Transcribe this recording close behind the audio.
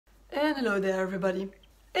And hello there everybody.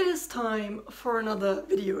 It is time for another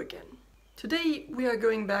video again. Today we are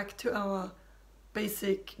going back to our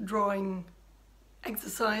basic drawing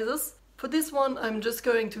exercises. For this one I'm just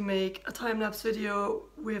going to make a time-lapse video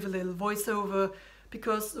with a little voiceover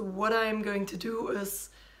because what I'm going to do is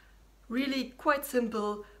really quite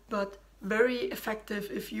simple but very effective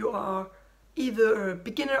if you are either a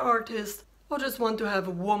beginner artist or just want to have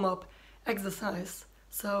a warm-up exercise.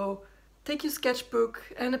 So take your sketchbook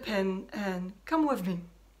and a pen and come with me.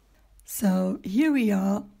 So here we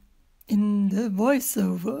are in the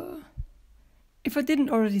voiceover. If I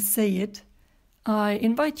didn't already say it, I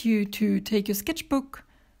invite you to take your sketchbook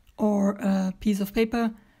or a piece of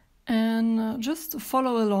paper and just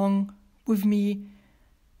follow along with me.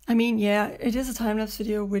 I mean, yeah, it is a time-lapse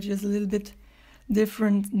video which is a little bit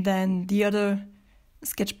different than the other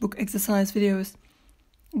sketchbook exercise videos.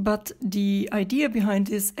 But the idea behind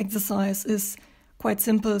this exercise is quite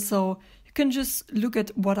simple, so you can just look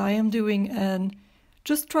at what I am doing and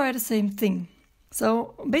just try the same thing.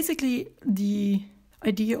 So basically the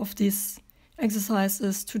idea of this exercise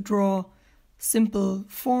is to draw simple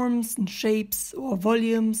forms and shapes or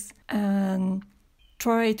volumes and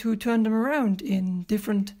try to turn them around in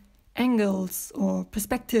different angles or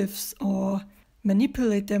perspectives or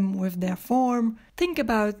manipulate them with their form, think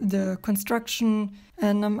about the construction,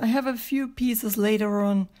 and I have a few pieces later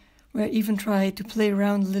on where I even try to play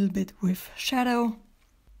around a little bit with shadow.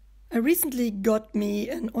 I recently got me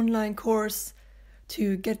an online course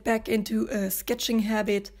to get back into a sketching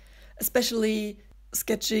habit, especially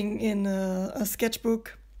sketching in a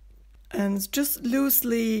sketchbook, and just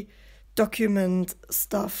loosely document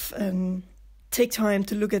stuff and take time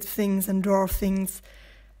to look at things and draw things.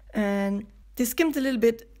 And they skimmed a little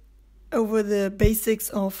bit over the basics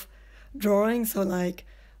of drawing, so like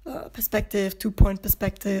perspective, two-point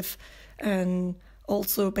perspective, and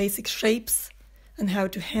also basic shapes and how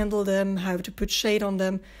to handle them, how to put shade on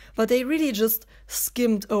them, but they really just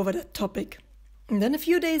skimmed over that topic. And then a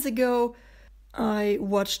few days ago I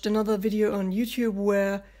watched another video on YouTube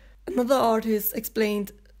where another artist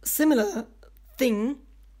explained a similar thing,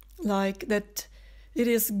 like that it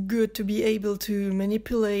is good to be able to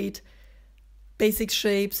manipulate basic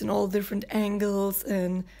shapes in all different angles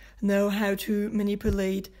and know how to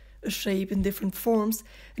manipulate a shape in different forms,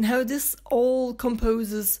 and how this all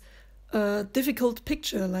composes a difficult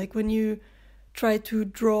picture. Like when you try to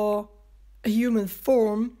draw a human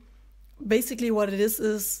form, basically what it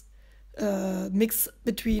is a mix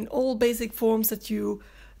between all basic forms that you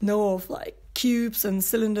know of, like cubes and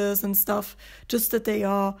cylinders and stuff, just that they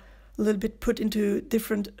are a little bit put into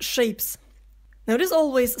different shapes. Now this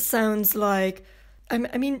always sounds like,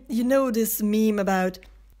 I mean, you know this meme about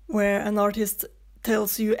where an artist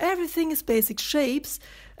tells you everything is basic shapes,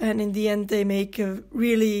 and in the end they make a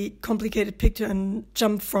really complicated picture and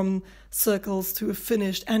jump from circles to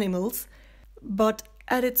finished animals. But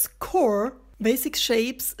at its core, basic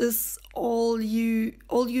shapes is all you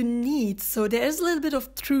need, so there is a little bit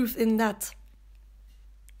of truth in that.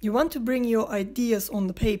 You want to bring your ideas on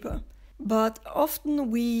the paper, but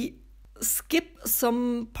often we skip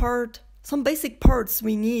some basic parts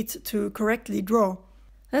we need to correctly draw.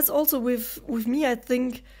 That's also with me. I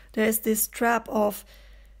think there's this trap of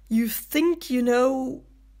you think you know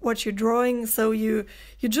what you're drawing, so you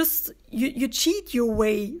cheat your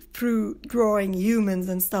way through drawing humans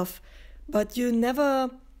and stuff, but you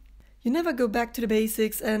never go back to the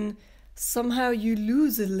basics, and somehow you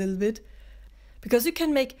lose it a little bit, because you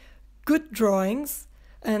can make good drawings.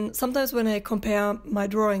 And sometimes when I compare my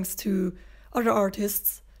drawings to other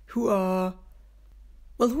artists who are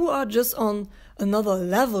just on another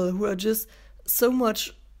level, who are just so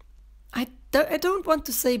much, I don't want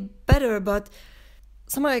to say better, but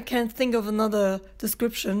somehow I can't think of another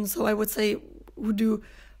description, so I would say who do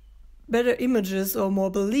better images or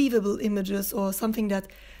more believable images or something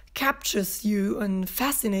that captures you and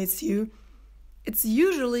fascinates you. It's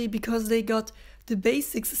usually because they got the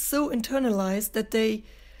basics so internalized that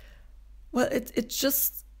it's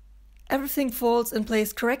just everything falls in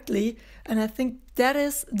place correctly. And I think that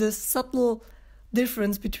is the subtle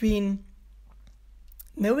difference between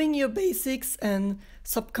knowing your basics and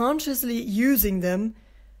subconsciously using them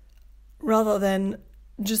rather than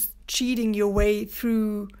just cheating your way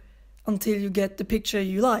through until you get the picture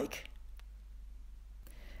you like.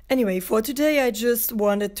 Anyway, for today I just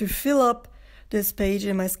wanted to fill up this page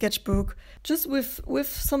in my sketchbook just with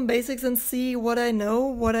some basics and see what I know,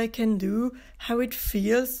 what I can do, how it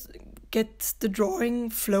feels, get the drawing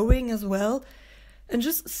flowing as well, and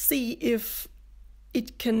just see if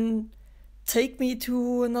it can take me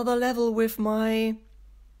to another level with my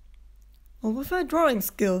drawing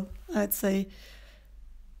skill. I'd say.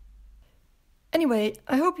 Anyway,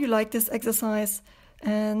 I hope you like this exercise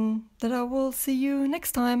and that I will see you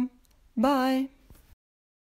next time. Bye!